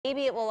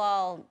Maybe it will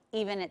all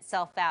even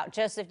itself out.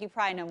 Joseph, you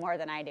probably know more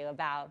than I do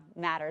about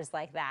matters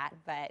like that,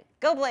 but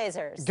go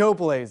Blazers. Go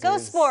Blazers. Go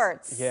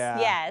sports. Yeah.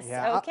 Yes,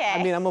 Yeah. okay.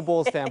 I mean, I'm a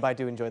Bulls fan, but I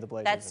do enjoy the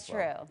Blazers That's as true.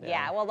 well.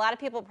 Yeah. Well, a lot of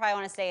people probably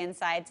want to stay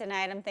inside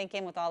tonight, I'm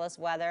thinking, with all this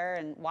weather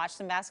and watch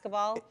some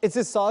basketball. It's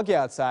just soggy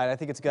outside. I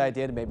think it's a good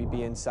idea to maybe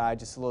be inside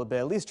just a little bit.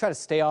 At least try to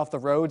stay off the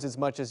roads as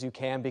much as you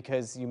can,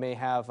 because you may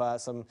have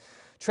some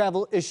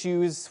travel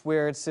issues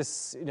where it's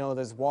just,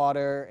 there's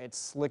water, it's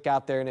slick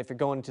out there, and if you're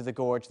going to the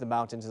gorge, the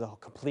mountains, is a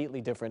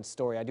completely different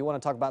story. I do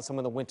want to talk about some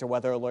of the winter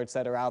weather alerts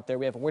that are out there.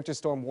 We have a winter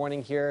storm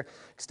warning here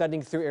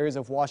extending through areas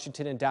of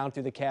Washington and down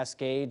through the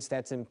Cascades.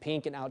 That's in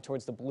pink and out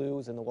towards the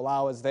blues, and the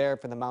Wallowas there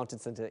for the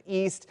mountains into the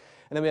east.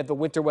 And then we have the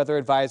winter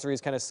weather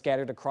advisories kind of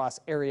scattered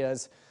across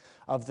areas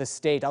of the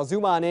state. I'll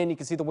zoom on in. You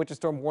can see the winter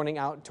storm warning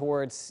out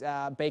towards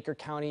Baker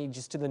County,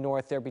 just to the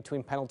north there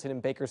between Pendleton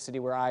and Baker City,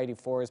 where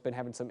I-84 has been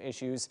having some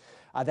issues.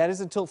 That is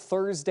until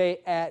Thursday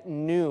at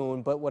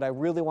noon, but what I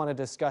really want to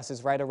discuss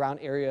is right around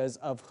areas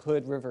of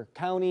Hood River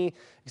County,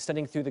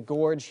 extending through the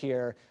gorge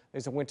here.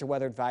 There's a winter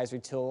weather advisory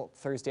till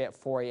Thursday at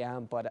 4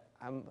 a.m., but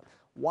I'm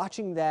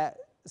watching that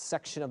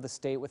section of the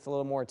state with a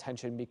little more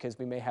attention, because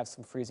we may have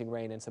some freezing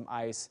rain and some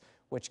ice,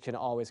 which can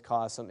always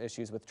cause some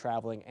issues with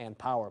traveling and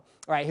power.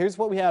 All right, here's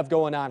what we have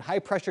going on. High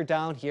pressure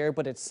down here,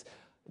 but it's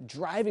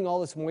driving all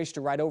this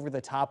moisture right over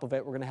the top of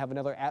it. We're going to have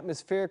another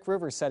atmospheric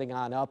river setting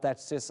on up.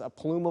 That's just a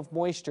plume of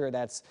moisture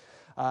that's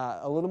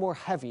a little more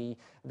heavy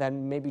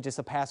than maybe just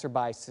a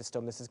passerby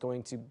system. This is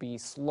going to be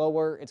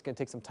slower. It's going to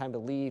take some time to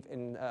leave,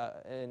 and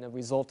a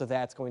result of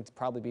that, it's going to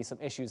probably be some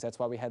issues. That's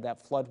why we had that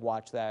flood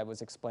watch that I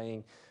was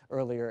explaining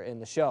earlier in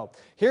the show.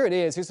 Here it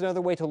is. Here's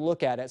another way to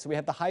look at it. So we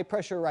have the high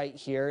pressure right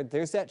here.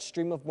 There's that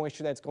stream of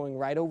moisture that's going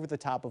right over the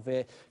top of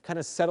it, kind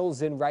of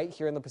settles in right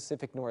here in the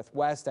Pacific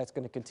Northwest. That's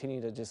going to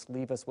continue to just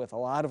leave us with a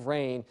lot of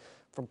rain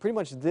from pretty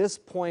much this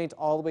point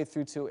all the way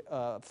through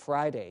to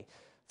Friday.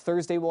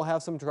 Thursday we'll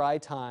have some dry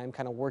time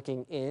kind of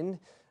working in,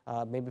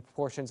 maybe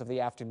portions of the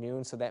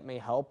afternoon, so that may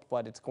help,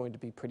 but it's going to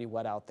be pretty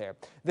wet out there.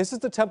 This is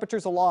the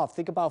temperatures aloft.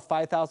 Think about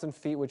 5,000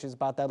 feet, which is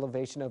about that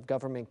elevation of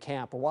Government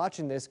Camp. We're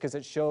watching this because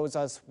it shows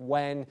us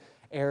when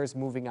air is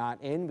moving on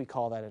in. We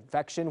call that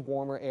advection,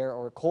 warmer air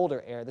or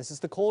colder air. This is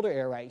the colder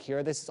air right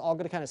here. This is all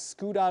going to kind of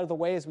scoot out of the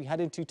way as we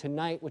head into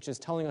tonight, which is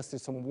telling us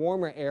there's some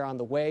warmer air on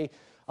the way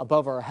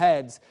above our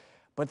heads.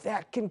 But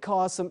that can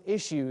cause some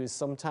issues.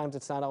 Sometimes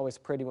it's not always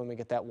pretty when we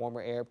get that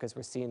warmer air, because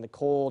we're seeing the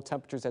cold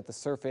temperatures at the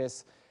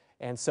surface.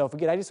 And so if we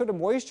get any sort of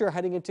moisture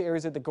heading into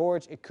areas of the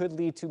gorge, it could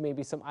lead to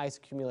maybe some ice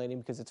accumulating,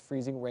 because it's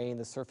freezing rain,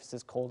 the surface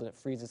is cold, and it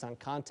freezes on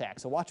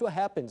contact. So watch what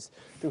happens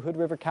through Hood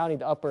River County,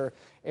 the upper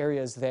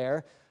areas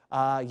there.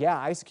 Yeah,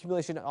 ice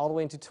accumulation all the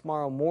way into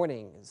tomorrow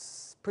morning.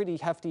 It's pretty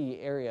hefty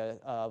area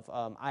of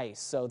ice.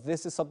 So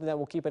this is something that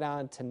we'll keep an eye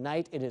on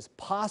tonight. It is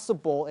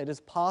possible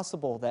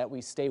that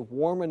we stay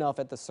warm enough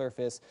at the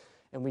surface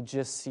and we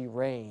just see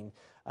rain,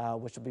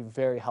 which will be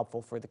very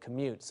helpful for the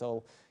commute.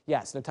 So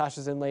yes,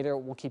 Natasha's in later.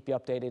 We'll keep you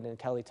updated, and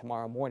Kelly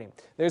tomorrow morning.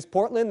 There's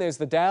Portland, there's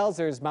the Dalles,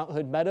 there's Mount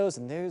Hood Meadows,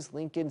 and there's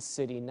Lincoln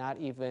City. Not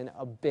even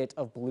a bit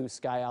of blue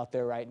sky out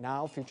there right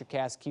now.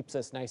 FutureCast keeps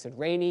us nice and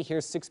rainy.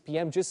 Here's 6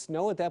 p.m. Just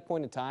snow at that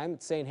point in time.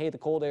 It's saying, hey, the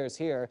cold air is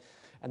here.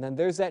 And then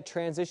there's that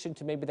transition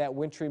to maybe that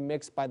wintry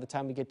mix by the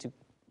time we get to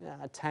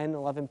 10,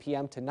 11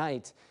 p.m.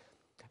 tonight.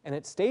 And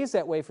it stays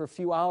that way for a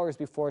few hours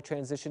before it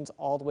transitions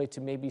all the way to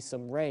maybe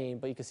some rain.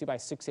 But you can see by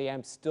 6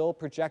 a.m. still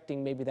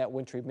projecting maybe that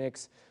wintry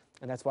mix.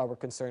 And that's why we're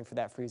concerned for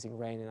that freezing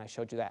rain. And I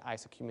showed you that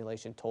ice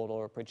accumulation total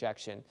or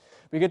projection.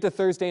 We get to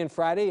Thursday and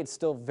Friday. It's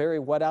still very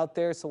wet out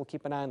there, so we'll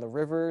keep an eye on the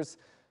rivers.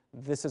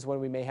 This is when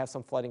we may have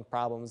some flooding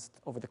problems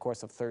over the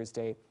course of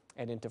Thursday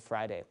and into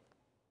Friday.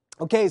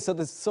 Okay, so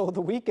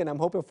the weekend, I'm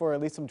hoping for at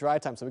least some dry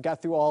time. So we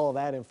got through all of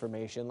that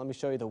information. Let me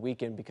show you the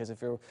weekend, because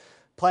if you're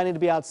planning to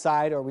be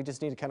outside, or we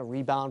just need to kind of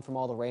rebound from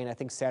all the rain, I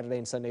think Saturday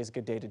and Sunday is a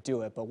good day to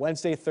do it. But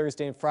Wednesday,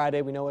 Thursday, and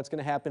Friday, we know what's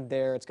going to happen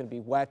there. It's going to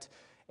be wet.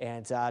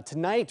 And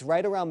tonight,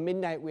 right around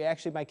midnight, we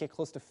actually might get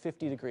close to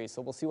 50 degrees.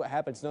 So we'll see what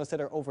happens. Notice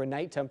that our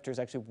overnight temperature is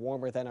actually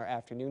warmer than our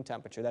afternoon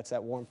temperature. That's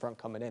that warm front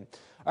coming in.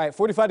 All right,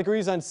 45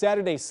 degrees on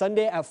Saturday.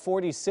 Sunday at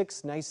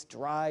 46. Nice,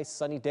 dry,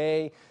 sunny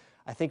day.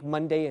 I think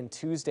Monday and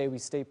Tuesday we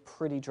stay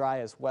pretty dry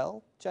as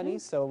well, Jenny.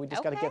 So we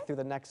just got to get through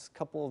the next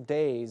couple of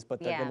days, but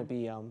they're going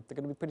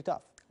to be pretty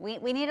tough. We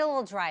need a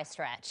little dry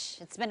stretch.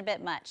 It's been a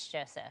bit much,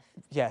 Joseph.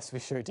 Yes, we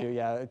sure do.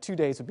 Yeah, 2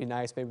 days would be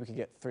nice. Maybe we could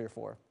get 3 or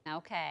 4.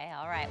 Okay,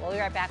 all right. We'll be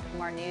right back with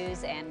more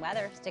news and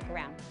weather. Stick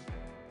around.